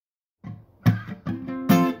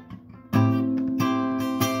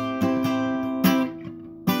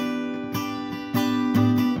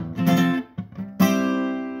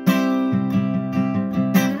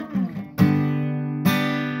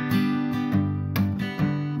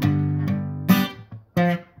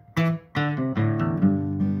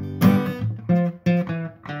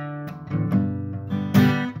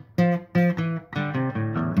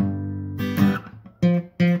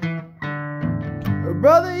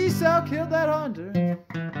Esau killed that hunter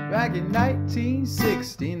back in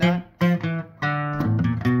 1969.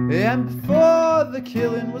 And before the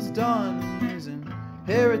killing was done, his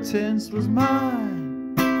inheritance was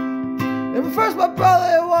mine. And first my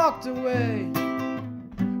brother walked away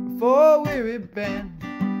for a weary band.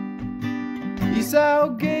 Esau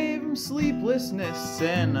gave him sleeplessness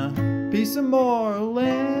and a piece of more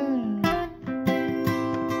land.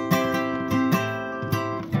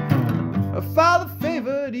 A father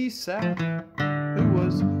favored Esau, who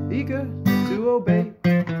was eager to obey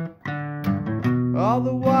all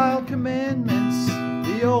the wild commandments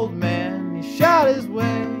the old man he shot his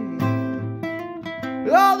way.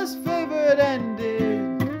 But all this favor had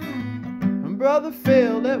ended when brother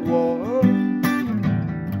failed at war.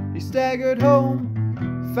 He staggered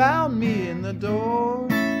home, found me in the door.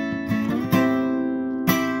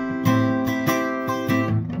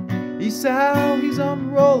 Esau, he's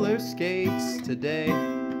on roller skates today,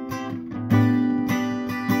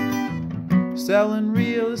 selling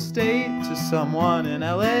real estate to someone in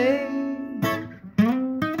LA.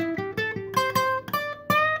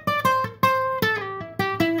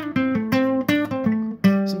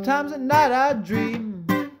 Sometimes at night I dream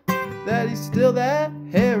that he's still that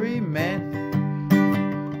hairy man,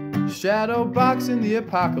 shadow boxing the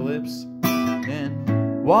apocalypse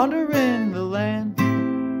and wandering the land.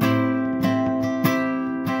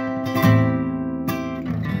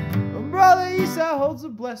 Brother Esau holds a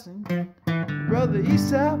blessing, Brother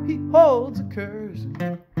Esau, he holds a curse.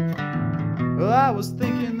 Well, I was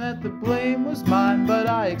thinking that the blame was mine, but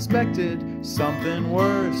I expected something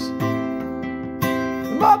worse.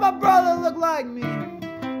 The more my brother looked like me,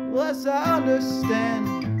 the less I understand.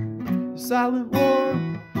 The silent war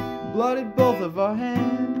bloodied both of our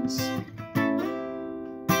hands.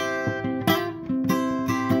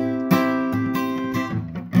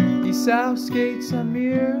 Esau skates on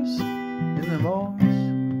mirrors in the moors,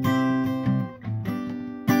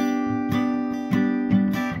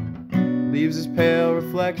 leaves his pale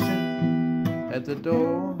reflection at the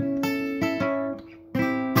door.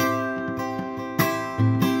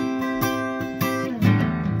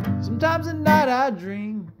 Sometimes at night I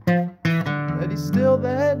dream that he's still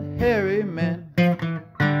that hairy man,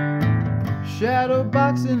 shadow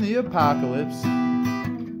boxing the apocalypse,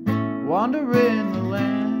 wandering the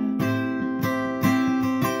land.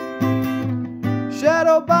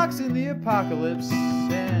 Shadow boxing the apocalypse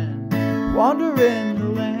and wandering the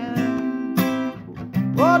land.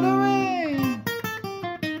 Wandering.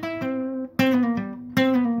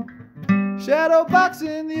 Shadow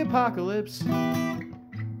boxing the apocalypse,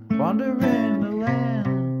 wandering the land.